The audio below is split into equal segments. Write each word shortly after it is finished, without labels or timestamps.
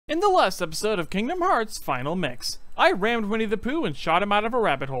In the last episode of Kingdom Hearts Final Mix, I rammed Winnie the Pooh and shot him out of a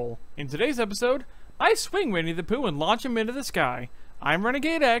rabbit hole. In today's episode, I swing Winnie the Pooh and launch him into the sky. I'm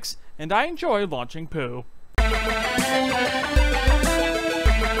Renegade X, and I enjoy launching Pooh.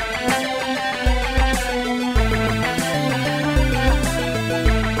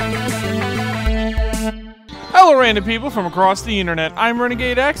 Hello random people from across the internet, I'm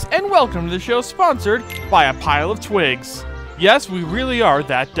Renegade X, and welcome to the show sponsored by a pile of twigs. Yes, we really are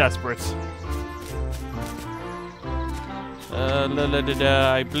that desperate.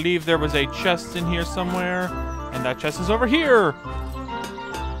 I believe there was a chest in here somewhere, and that chest is over here.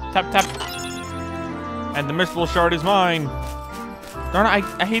 Tap, tap. And the mystical shard is mine. Darn it,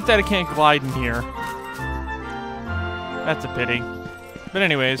 I hate that I can't glide in here. That's a pity. But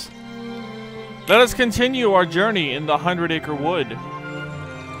anyways, let us continue our journey in the Hundred-Acre Wood.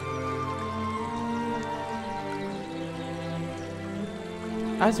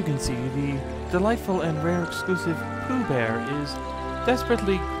 As you can see, the delightful and rare exclusive Pooh Bear is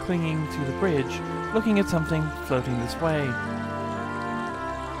desperately clinging to the bridge, looking at something floating this way.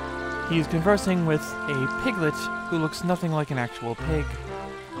 He is conversing with a piglet who looks nothing like an actual pig,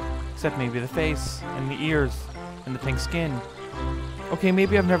 except maybe the face, and the ears, and the pink skin. Okay,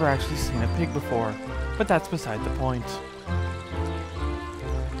 maybe I've never actually seen a pig before, but that's beside the point.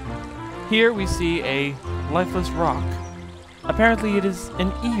 Here we see a lifeless rock. Apparently it is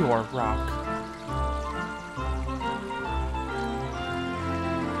an Eeyore rock.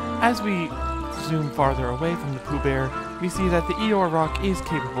 As we zoom farther away from the Pooh Bear, we see that the Eeyore rock is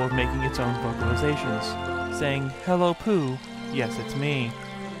capable of making its own vocalizations, saying, "Hello Pooh, yes it's me.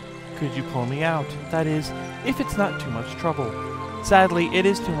 Could you pull me out? That is, if it's not too much trouble." Sadly, it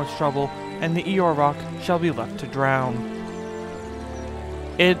is too much trouble, and the Eeyore rock shall be left to drown.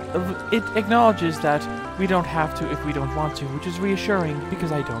 It acknowledges that we don't have to if we don't want to, which is reassuring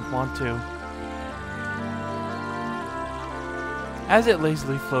because I don't want to. As it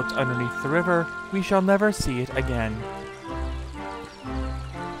lazily floats underneath the river, we shall never see it again.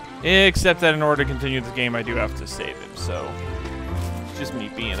 Except that in order to continue the game, I do have to save him, so it's just me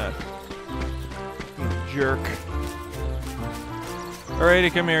being a jerk.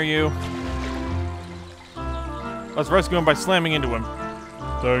 Alrighty, come here, you. Let's rescue him by slamming into him.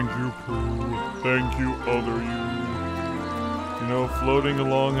 Thank you, Pooh. Thank you, other you. You know, floating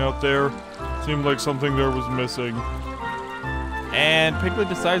along out there, seemed like something there was missing. And Piglet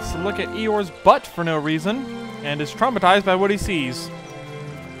decides to look at Eeyore's butt for no reason, and is traumatized by what he sees.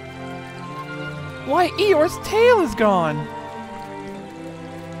 Why, Eeyore's tail is gone!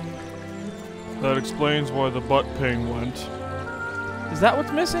 That explains why the butt ping went. Is that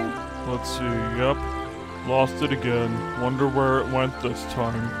what's missing? Let's see, yep. Lost it again. Wonder where it went this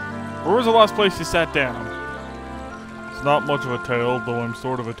time. Where was the last place you sat down? It's not much of a tail, though I'm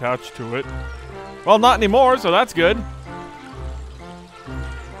sort of attached to it. Well, not anymore, so that's good.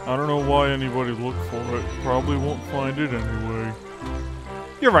 I don't know why anybody looked for it. Probably won't find it anyway.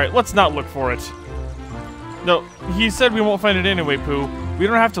 You're right, let's not look for it. No, he said we won't find it anyway, Pooh. We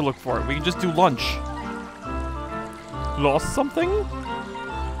don't have to look for it, we can just do lunch. Lost something?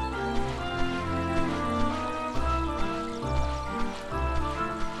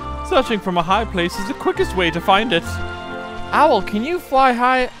 Searching from a high place is the quickest way to find it. Owl, can you fly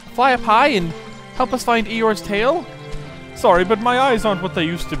up high and help us find Eeyore's tail? Sorry, but my eyes aren't what they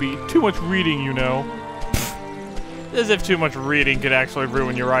used to be. Too much reading, you know. As if too much reading could actually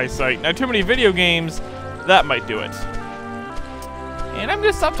ruin your eyesight. Now, too many video games, that might do it. And I'm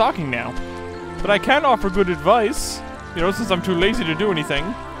gonna stop talking now. But I can offer good advice, you know, since I'm too lazy to do anything.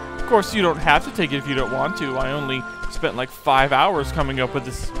 Of course, you don't have to take it if you don't want to. I only spent like 5 hours coming up with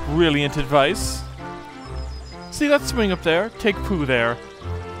this brilliant advice. See that swing up there? Take Pooh there.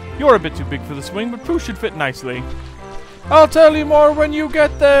 You're a bit too big for the swing, but Pooh should fit nicely. I'll tell you more when you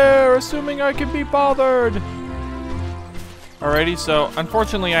get there, assuming I can be bothered. Alrighty, so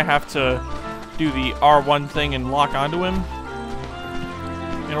unfortunately I have to do the R1 thing and lock onto him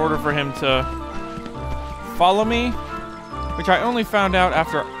in order for him to follow me, which I only found out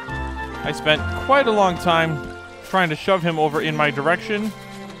after I spent quite a long time trying to shove him over in my direction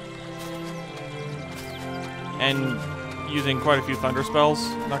and using quite a few thunder spells,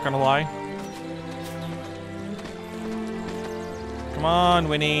 not gonna lie. Come on,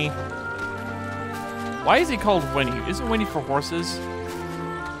 Winnie. Why is he called Winnie? Isn't Winnie for horses?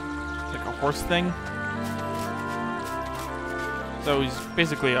 Like a horse thing? So he's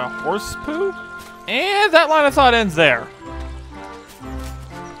basically a horse Pooh? And that line of thought ends there.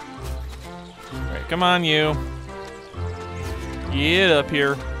 Alright, come on, you. Get up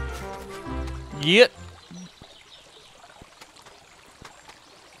here. Get.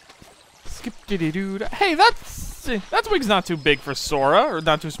 Skip-diddy-doo. Hey, that wig's not too big for Sora, or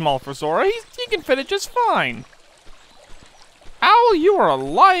not too small for Sora. He can fit it just fine. Owl, you are a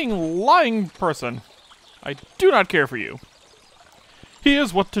lying person. I do not care for you.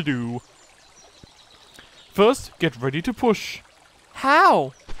 Here's what to do. First, get ready to push.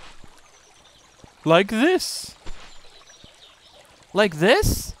 How? Like this. Like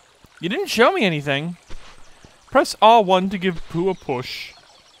this? You didn't show me anything. Press R1 to give Pooh a push.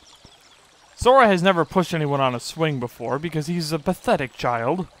 Sora has never pushed anyone on a swing before because he's a pathetic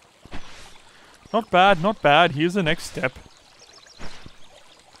child. Not bad, not bad. Here's the next step.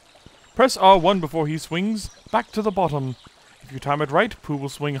 Press R1 before he swings back to the bottom. If you time it right, Pooh will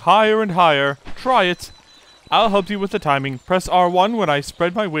swing higher and higher. Try it. I'll help you with the timing. Press R1 when I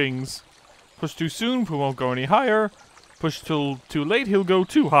spread my wings. Push too soon, Pooh won't go any higher. Push till too late, he'll go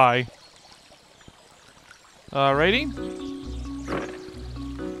too high. Alrighty.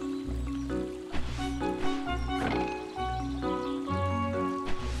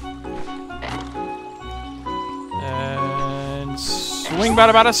 And swing,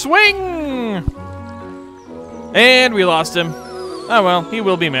 bada, swing! And we lost him. Oh well, he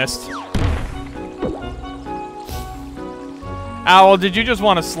will be missed. Owl, did you just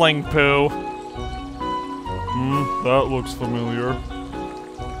want to sling Pooh? That looks familiar.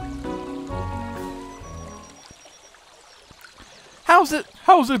 How's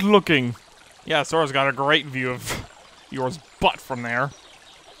it looking? Yeah, Sora's got a great view of Eeyore's butt from there.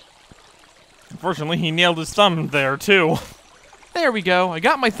 Unfortunately, he nailed his thumb there, too. There we go. I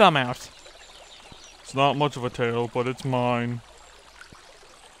got my thumb out. It's not much of a tail, but it's mine.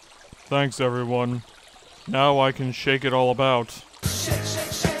 Thanks, everyone. Now I can shake it all about. Shake,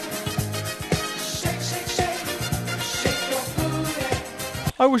 shake, shake. Shake, shake, shake. Shake your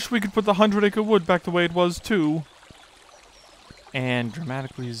booty. I wish we could put the 100-acre wood back the way it was, too. And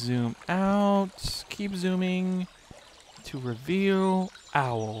dramatically zoom out. Keep zooming to reveal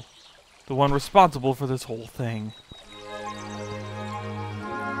Owl, the one responsible for this whole thing.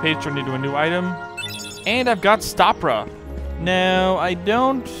 Page turned into a new item. And I've got Stopra. No, it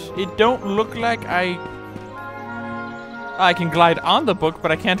don't look like I can glide on the book,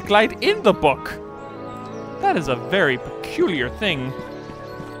 but I can't glide in the book. That is a very peculiar thing.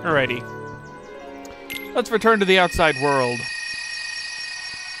 Alrighty. Let's return to the outside world.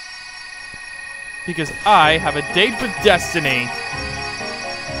 Because I have a date with Destiny.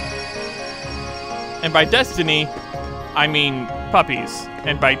 And by Destiny, I mean puppies.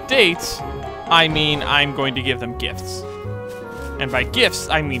 And by dates, I mean I'm going to give them gifts. And by gifts,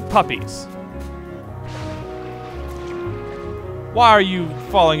 I mean puppies. Why are you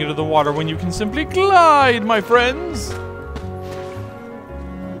falling into the water when you can simply glide, my friends?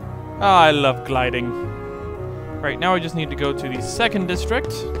 Ah, I love gliding. Right, now I just need to go to the 2nd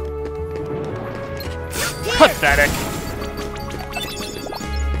district. Pathetic.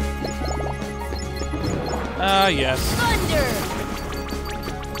 Ah, yes. Thunder.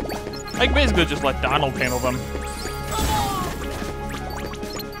 I can basically just let Donald handle them.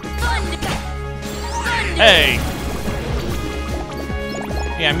 Thunder. Hey!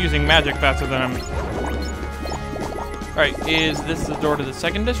 Yeah, I'm using magic faster than I'm... Alright, is this the door to the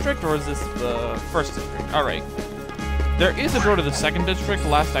 2nd district, or is this the 1st district? Alright. There is a door to the 2nd district,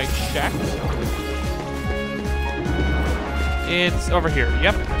 last I checked. It's over here,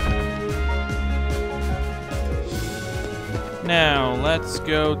 yep. Now, let's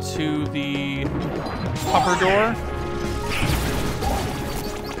go to the pupper door.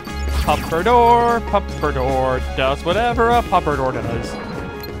 Pupper door does whatever a pupper door does.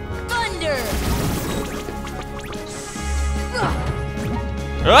 Thunder.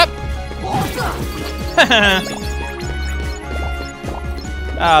 Up!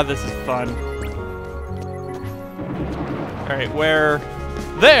 Ah, this is fun. Alright, where?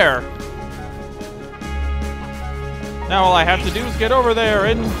 There! Now all I have to do is get over there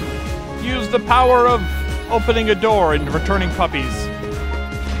and use the power of opening a door and returning puppies.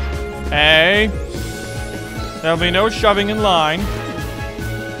 Hey! There'll be no shoving in line.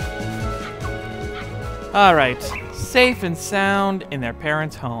 Alright, safe and sound in their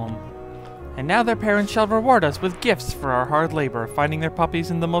parents' home. And now their parents shall reward us with gifts for our hard labor, finding their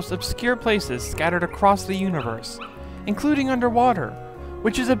puppies in the most obscure places scattered across the universe, including underwater,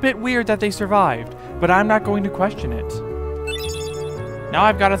 which is a bit weird that they survived, but I'm not going to question it. Now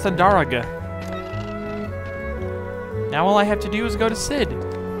I've got a Thundaraga. Now all I have to do is go to Sid,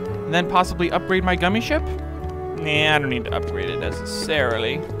 and then possibly upgrade my gummy ship? Nah, I don't need to upgrade it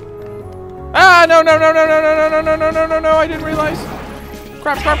necessarily. Ah, no, I didn't realize.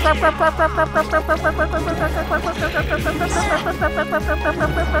 Crap, crap, crap, crap, crap, crap, crap, crap, crap, crap, crap, crap,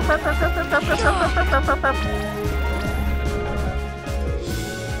 crap.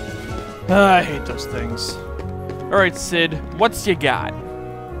 I hate those things. Alright, Sid, what's you got?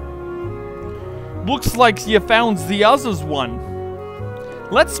 Looks like you found the others one.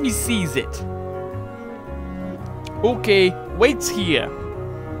 Let's me seize it. Okay, wait here.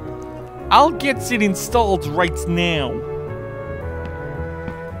 I'll get it installed right now.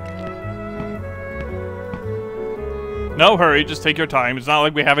 No hurry, just take your time. It's not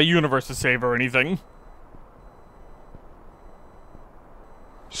like we have a universe to save or anything.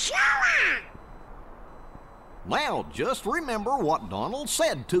 Now, just remember what Donald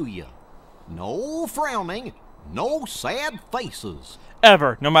said to you. No frowning, no sad faces.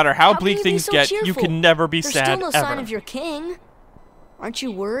 Ever. No matter how bleak can you be things so get, you cheerful? can never be There's sad, still no ever. sign of your king. Aren't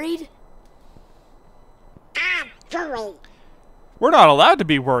you worried? We're not allowed to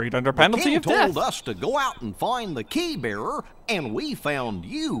be worried under The penalty king of death. told us to go out and find the key bearer, and we found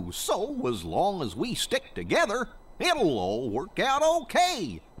you. So, as long as we stick together, it'll all work out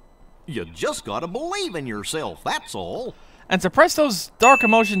okay. You just gotta believe in yourself, that's all. And suppress those dark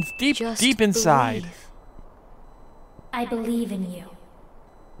emotions deep, Just deep inside. believe. I believe in you.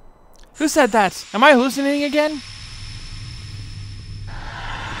 Who said that? Am I hallucinating again?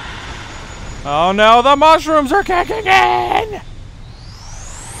 Oh no, the mushrooms are kicking in!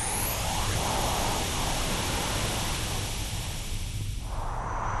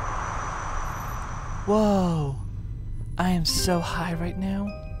 Whoa. I am so high right now.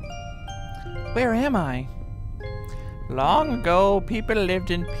 Where am I? Long ago, people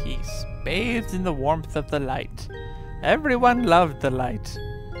lived in peace, bathed in the warmth of the light. Everyone loved the light.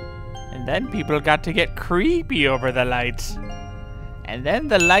 And then people got to get creepy over the light. And then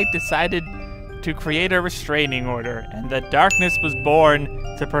the light decided to create a restraining order, and the darkness was born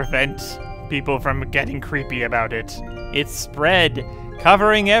to prevent people from getting creepy about it. It spread,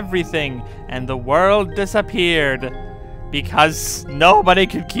 covering everything, and the world disappeared because nobody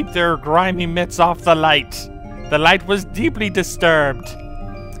could keep their grimy mitts off the light. The light was deeply disturbed.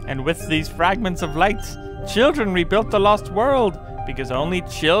 And with these fragments of light, children rebuilt the lost world, because only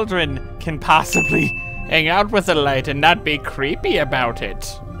children can possibly hang out with the light and not be creepy about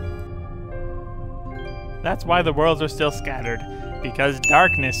it. That's why the worlds are still scattered, because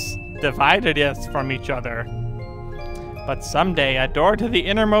darkness divided us from each other. But someday a door to the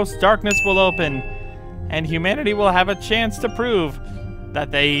innermost darkness will open, and humanity will have a chance to prove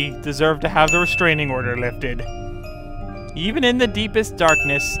that they deserve to have the restraining order lifted. Even in the deepest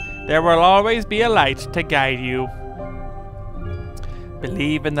darkness, there will always be a light to guide you.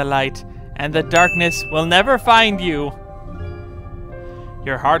 Believe in the light, and the darkness will never find you.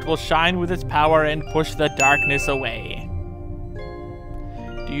 Your heart will shine with its power and push the darkness away.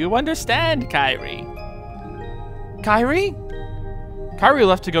 Do you understand, Kyrie? Kyrie? Kyrie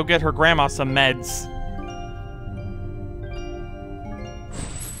left to go get her grandma some meds.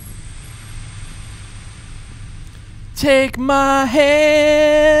 Take my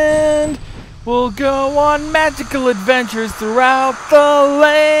hand. We'll go on magical adventures throughout the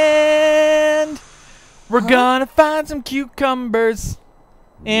land. We're gonna find some cucumbers.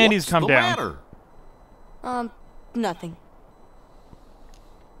 And he's come down. What's the matter? Nothing.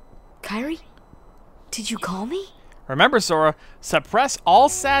 Kyrie? Did you call me? Remember, Sora, suppress all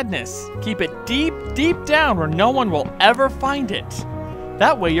sadness. Keep it deep, deep down where no one will ever find it.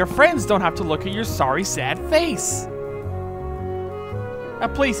 That way your friends don't have to look at your sorry, sad face.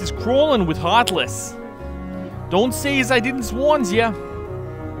 That place is crawling with heartless. Don't say as I didn't warn ya.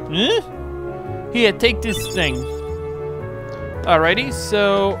 Huh? Here, take this thing. Alrighty,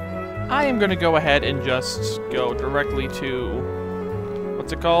 so I am gonna go ahead and just go directly to,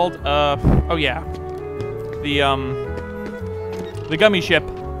 what's it called? Oh yeah. The gummy ship.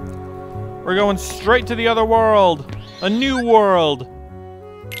 We're going straight to the other world. A new world.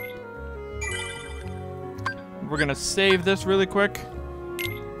 We're gonna save this really quick.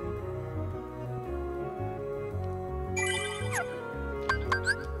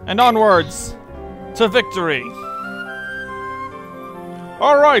 And onwards to victory.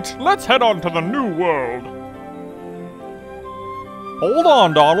 Alright, let's head on to the new world. Hold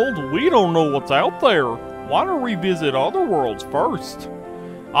on, Donald. We don't know what's out there. Why don't we visit other worlds first?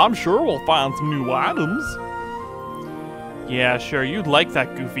 I'm sure we'll find some new items. Yeah, sure, you'd like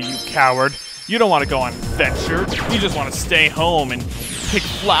that, Goofy, you coward. You don't want to go on adventure. You just want to stay home and pick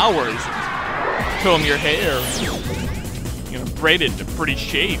flowers and comb your hair. You know, braid it into pretty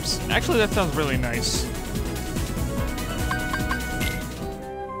shapes. Actually, that sounds really nice.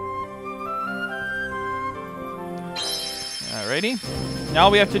 Alrighty. Alrighty. Now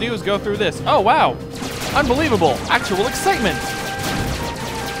all we have to do is go through this. Oh, wow. Unbelievable. Actual excitement.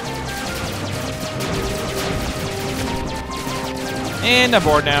 And I'm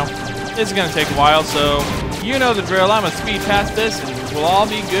bored now. This is going to take a while, so you know the drill. I'm going to speed past this, and we'll all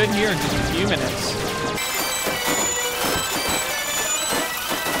be good here in just a few minutes.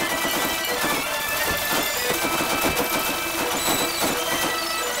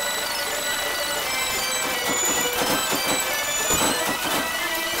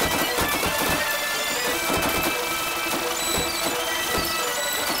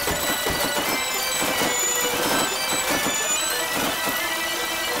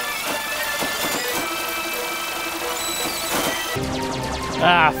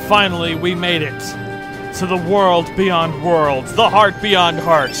 Ah, finally, we made it. To the world beyond worlds, the heart beyond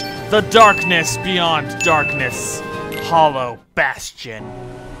heart, the darkness beyond darkness. Hollow Bastion.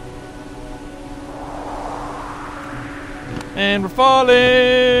 And we're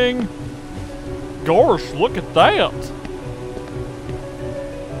falling! Gosh, look at that!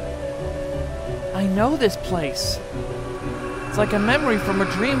 I know this place. It's like a memory from a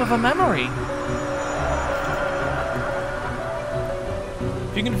dream of a memory.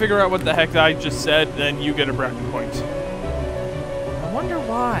 If you can figure out what the heck I just said, then you get a bracket point. I wonder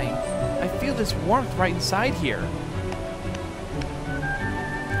why. I feel this warmth right inside here.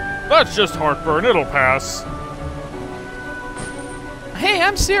 That's just heartburn, it'll pass. Hey,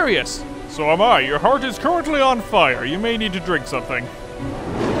 I'm serious. So am I. Your heart is currently on fire. You may need to drink something.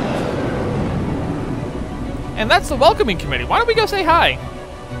 And that's the welcoming committee. Why don't we go say hi?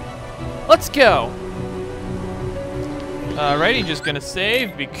 Let's go. Alrighty, just gonna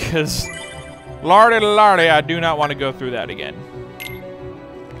save because lardy, I do not want to go through that again.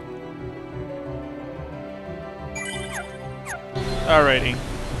 Alrighty.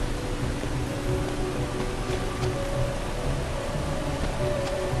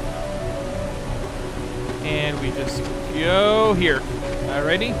 And we just go here.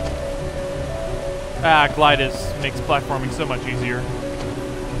 Alrighty. Ah, glide makes platforming so much easier.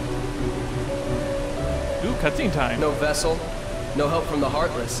 Ooh, cutscene time. No vessel, no help from the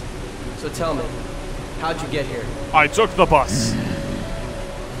Heartless. So tell me, how'd you get here? I took the bus.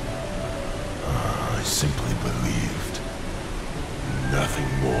 I simply believed. Nothing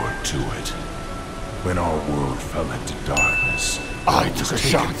more to it. When our world fell into darkness, I took a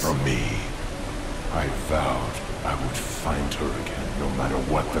shot from me. I vowed I would find her again, no matter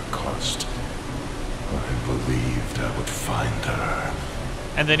what the cost. I believed I would find her.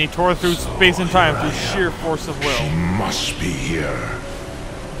 And then he tore through space and time through sheer force of will. She must be here.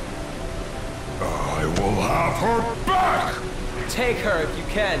 I will have her back! Take her if you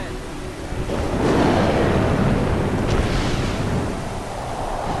can.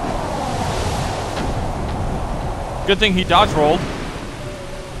 Good thing he dodge rolled.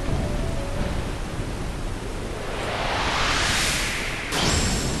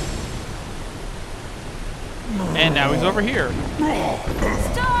 And now he's over here.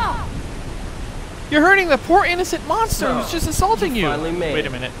 Stop! You're hurting the poor innocent monster So, who's just assaulting you. finally made Wait a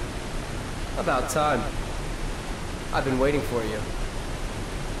it. minute. About time. I've been waiting for you.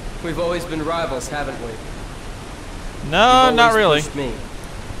 We've always been rivals, haven't we? No, You've not always really. pushed me,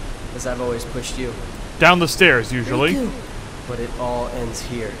 as I've always pushed you. Down the stairs, usually. But it all ends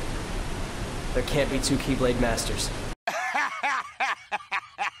here. There can't be two Keyblade Masters.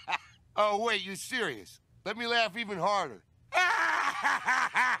 Oh, wait, you serious? Let me laugh even harder.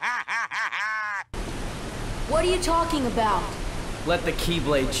 What are you talking about? Let the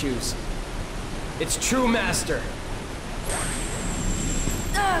Keyblade choose. It's true master.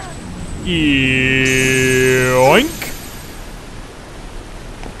 Yoink.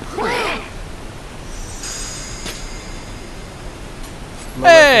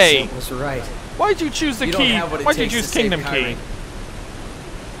 Hey! Maleficent was right. Why'd you choose the You don't key? have what it Why'd you takes choose to save Kingdom Kyrie. Key?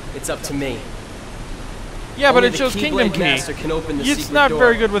 It's up to me. Yeah, but Only it the chose Kingdom Keyblade Key. Master can open the It's secret not door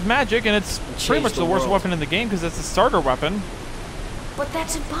very good with magic, and it's and pretty change much the the worst world. weapon in the game because it's a starter weapon. But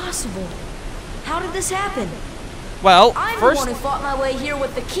that's impossible. How did this happen? Well, I'm first, the one who fought my way here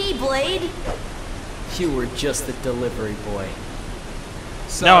with the Keyblade. You were just the delivery boy. now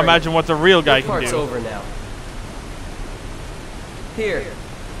Sorry, imagine what the real guy your can part's do. over now. Here,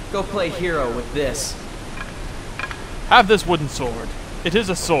 go play hero with this. Have this wooden sword. It is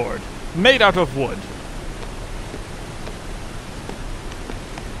a sword, made out of wood.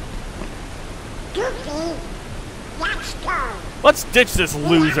 Goofy, let's go. Let's ditch this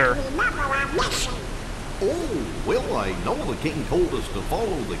loser. Remember our mission. Oh, well, I know the king told us to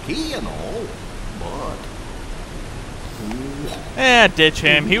follow the key and all, but Ditch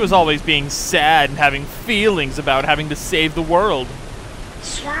him. He was always being sad and having feelings about having to save the world.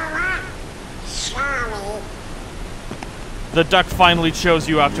 Swallow. Sorry. The duck finally chose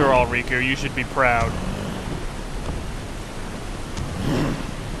you after all, Riku. You should be proud.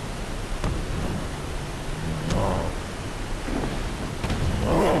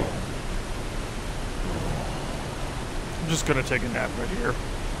 I'm just gonna take a nap right here.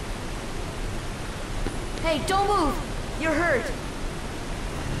 Hey, don't move! You're hurt.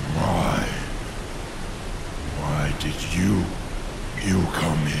 Why did you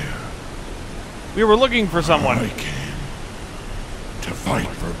come here? We were looking for someone. I came to fight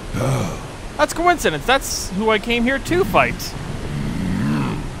for Belle. That's coincidence. That's who I came here to fight.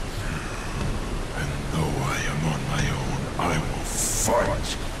 And though I am on my own, I will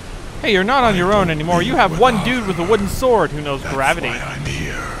fight. Hey, you're not on your own anymore. You have one dude with a wooden sword who knows gravity. That's why I'm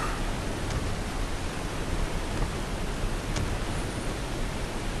here.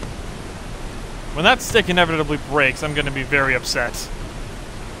 When that stick inevitably breaks, I'm gonna be very upset.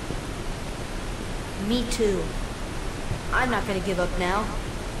 Me too. I'm not gonna give up now.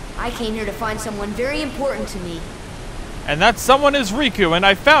 I came here to find someone very important to me. And that someone is Riku, and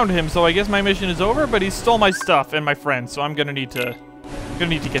I found him, so I guess my mission is over, but he stole my stuff and my friends, so I'm gonna need to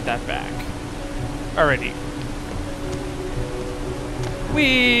get that back. Alrighty.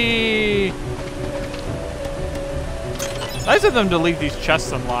 Whee! Nice of them to leave these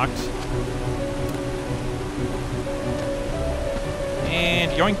chests unlocked.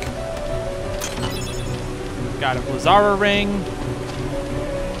 And yoink. Got a Blizzara ring.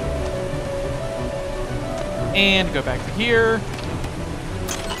 And go back to here.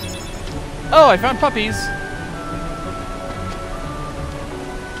 Oh, I found puppies.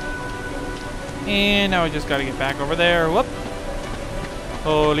 And now I just gotta get back over there. Whoop.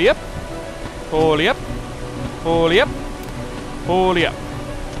 Holy up. Holy up. Holy up. Holy up.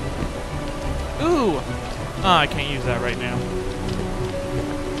 Ooh. Oh, I can't use that right now.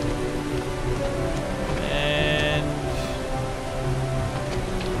 And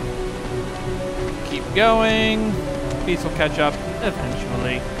keep going. Peace will catch up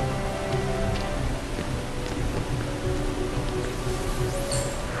eventually.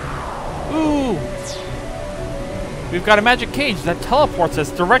 Ooh! We've got a magic cage that teleports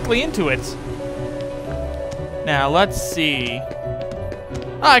us directly into it. Now, let's see.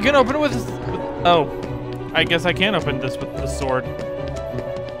 Ah, I can open it with... Oh. I guess I can open this with the sword.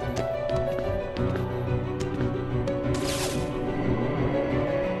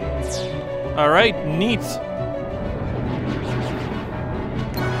 Alright, neat.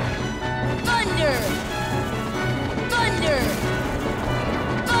 Thunder! Thunder!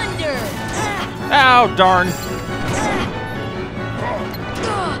 Thunder! Ow, darn.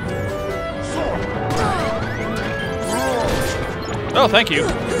 Oh, thank you.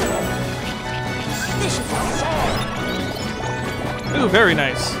 Ooh, very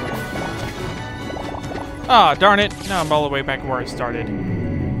nice. Ah, darn it. Now I'm all the way back where I started.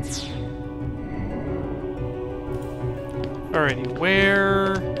 Alrighty,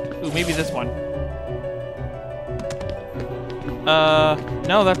 where... Ooh, maybe this one.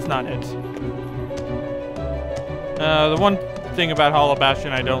 No, that's not it. The one thing about Hollow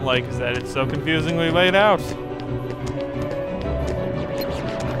Bastion I don't like is that it's so confusingly laid out.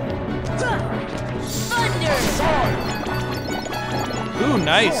 Ooh,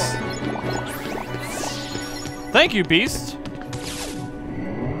 nice. Thank you, Beast.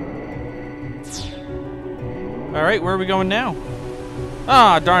 Alright, where are we going now?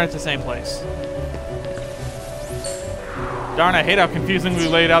 Ah, darn, it's the same place. Darn, I hate how confusingly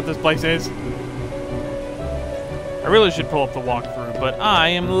laid out this place is. I really should pull up the walkthrough, but I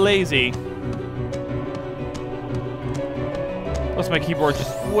am lazy. Plus my keyboard's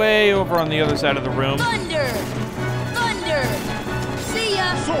just way over on the other side of the room. Thunder! Thunder! See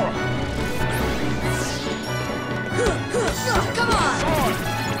ya! Come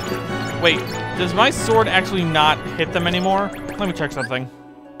on! Wait, does my sword actually not hit them anymore? Let me check something.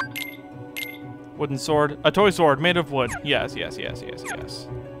 Wooden sword. A toy sword made of wood. Yes, yes, yes, yes, yes.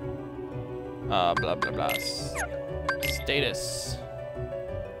 Blah, blah, blah. Status.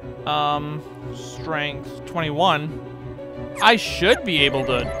 Strength 21. I should be able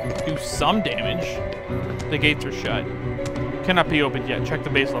to do some damage. The gates are shut. Cannot be opened yet. Check the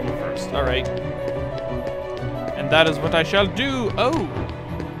base level first. Alright. And that is what I shall do. Oh!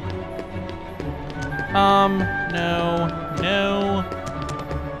 No.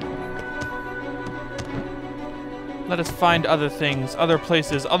 Let us find other things, other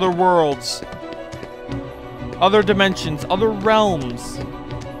places, other worlds, other dimensions, other realms.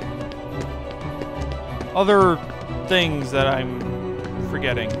 other things that I'm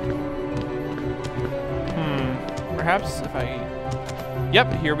forgetting. Perhaps if I...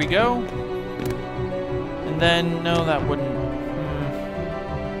 Yep, here we go. And then, no, that wouldn't...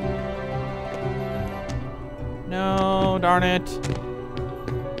 No, darn it.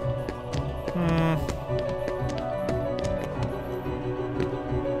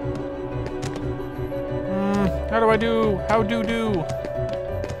 How do I do? How do?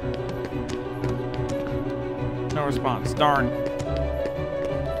 No response. Darn.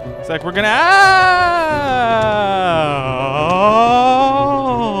 It's like we're gonna.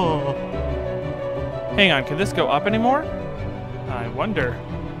 Oh! Hang on. Can this go up anymore? I wonder.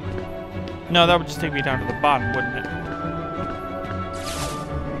 No, that would just take me down to the bottom, wouldn't it?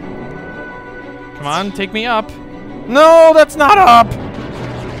 Come on, take me up. No, that's not up.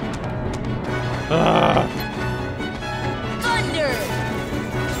 Thunder!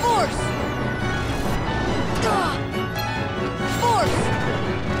 Force! Force!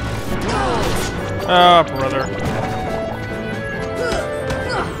 Ah, brother.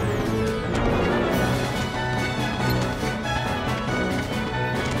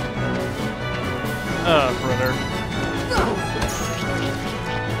 Brother.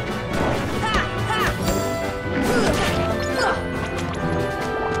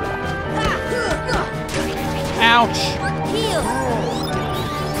 Ouch! Heal!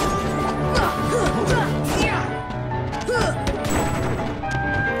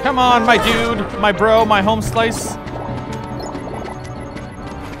 Come on, my dude, my bro, my home slice.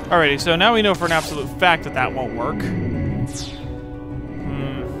 Alrighty, so now we know for an absolute fact that that won't work.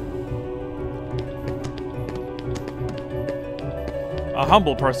 A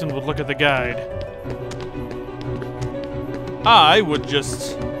humble person would look at the guide. I would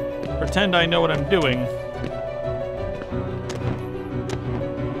just pretend I know what I'm doing.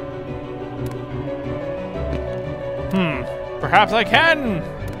 Perhaps I can!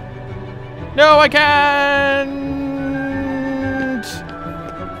 No, I can't!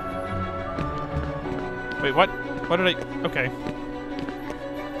 Wait, what? What did I... Okay.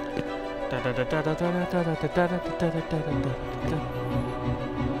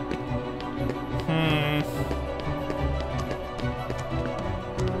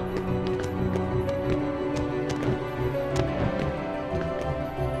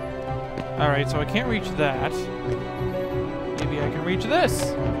 Alright, so I can't reach that. Maybe I can reach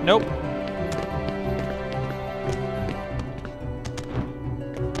this. Nope.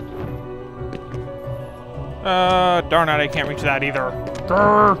 Darn it, I can't reach that either.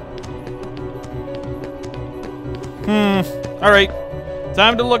 Grr. Alright.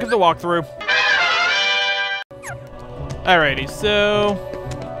 Time to look at the walkthrough. Alrighty, so...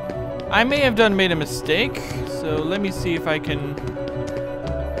 I may have made a mistake, so let me see if I can...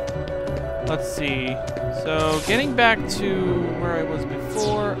 Let's see. So, getting back to where I was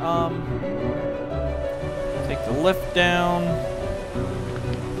before, take the lift down.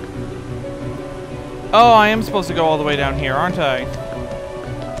 Oh, I am supposed to go all the way down here, aren't I?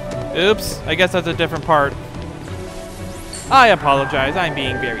 Oops, I guess that's a different part. I apologize, I'm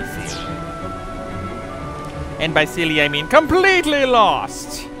being very silly. And by silly, I mean completely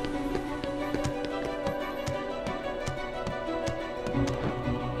lost.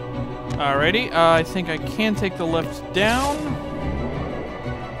 Alrighty, I think I can take the lift down.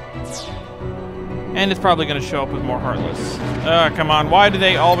 And it's probably going to show up with more Heartless. Come on, why do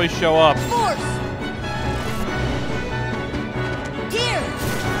they always show up? Force! Here!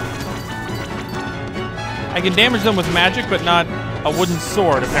 I can damage them with magic, but not a wooden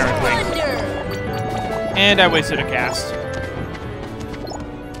sword, apparently. Thunder! And I wasted a cast.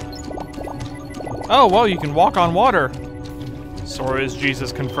 Oh, well, you can walk on water. Sora is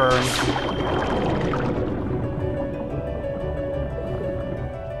Jesus confirmed.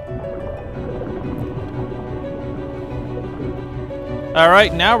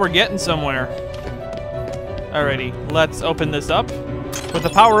 Alright, now we're getting somewhere. Alrighty, let's open this up with the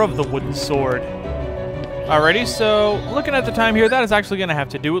power of the wooden sword. Alrighty, so looking at the time here, that is actually going to have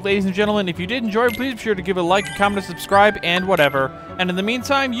to do it, ladies and gentlemen. If you did enjoy, please be sure to give a like, a comment, a subscribe, and whatever. And in the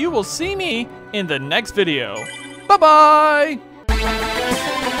meantime, you will see me in the next video. Bye-bye!